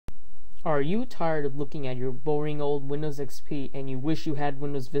Are you tired of looking at your boring old Windows XP and you wish you had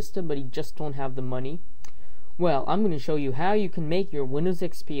Windows Vista but you just don't have the money? Well, I'm going to show you how you can make your Windows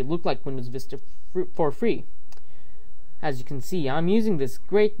XP look like Windows Vista for free. As you can see, I'm using this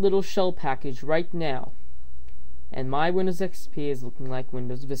great little shell package right now, and my Windows XP is looking like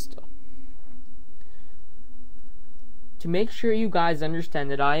Windows Vista. To make sure you guys understand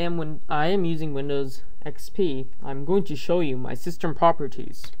that I am using Windows XP, I'm going to show you my system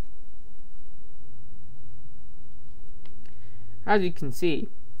properties. As you can see,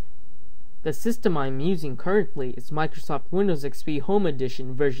 the system I'm using currently is Microsoft Windows XP Home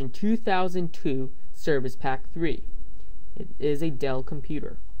Edition version 2002 Service Pack 3. It is a Dell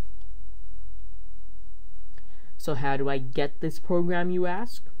computer. So how do I get this program, you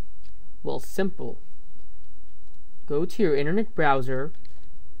ask? Well, simple. Go to your internet browser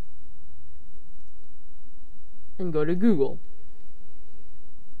and go to Google.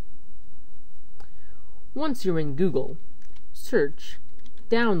 Once you're in Google, search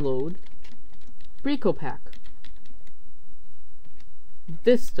download Bricopack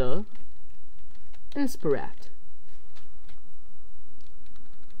Vista Inspirat.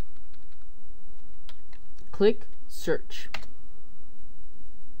 Click search.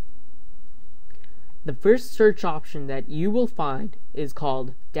 The first search option that you will find is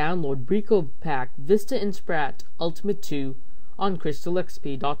called Download Bricopack Vista Inspirat Ultimate 2 on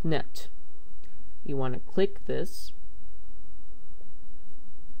crystalxp.net. You want to click this.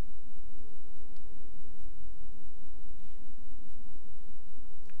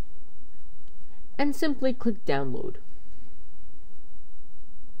 And simply click download.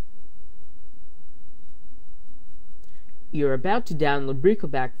 You're about to download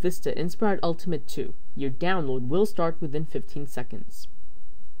Bricopack Vista Inspirat Ultimate 2. Your download will start within 15 seconds.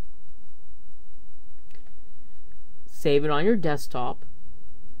 Save it on your desktop.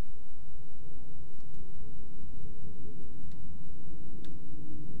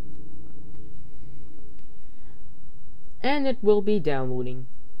 And it will be downloading.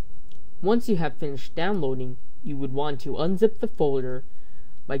 Once you have finished downloading, you would want to unzip the folder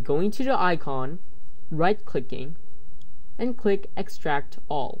by going to the icon, right-clicking, and click Extract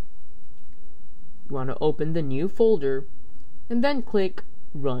All. You want to open the new folder, and then click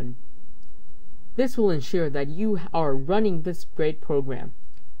Run. This will ensure that you are running this great program.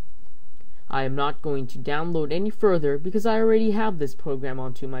 I am not going to download any further because I already have this program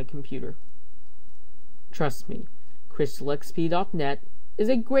onto my computer. Trust me, crystalxp.net is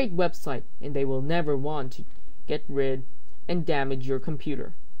a great website, and they will never want to get rid and damage your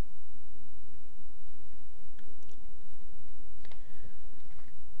computer.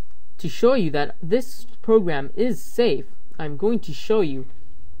 To show you that this program is safe, I'm going to show you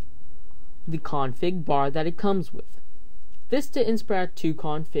the config bar that it comes with. Vista Inspirat 2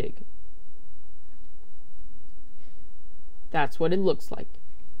 config. That's what it looks like.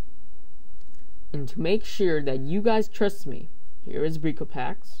 And to make sure that you guys trust me, here is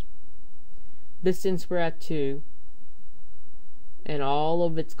Bricopack's, Vista Inspirat 2, and all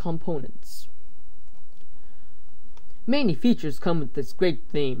of its components. Many features come with this great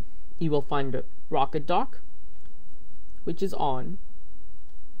theme. You will find a rocket dock, which is on,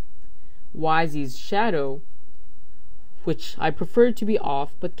 Wisey's shadow, which I prefer to be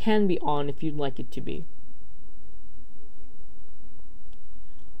off, but can be on if you'd like it to be.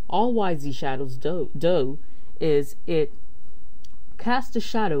 All Wisey shadows do is it casts a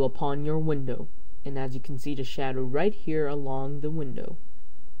shadow upon your window, and as you can see, the shadow right here along the window.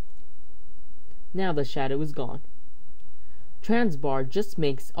 Now the shadow is gone. Transbar just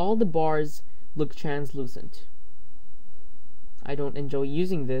makes all the bars look translucent. I don't enjoy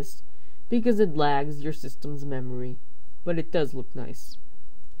using this because it lags your system's memory, but it does look nice.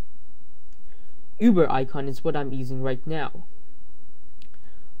 Uber icon is what I'm using right now.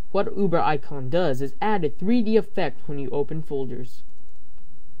 What Uber icon does is add a 3D effect when you open folders.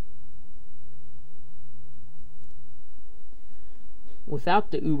 Without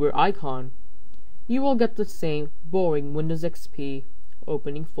the Uber icon, you will get the same boring Windows XP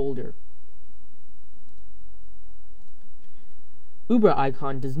opening folder. Uber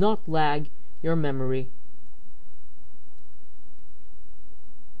icon does not lag your memory.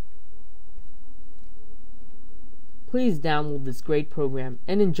 Please download this great program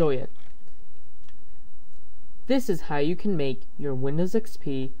and enjoy it. This is how you can make your Windows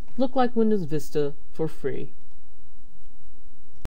XP look like Windows Vista for free.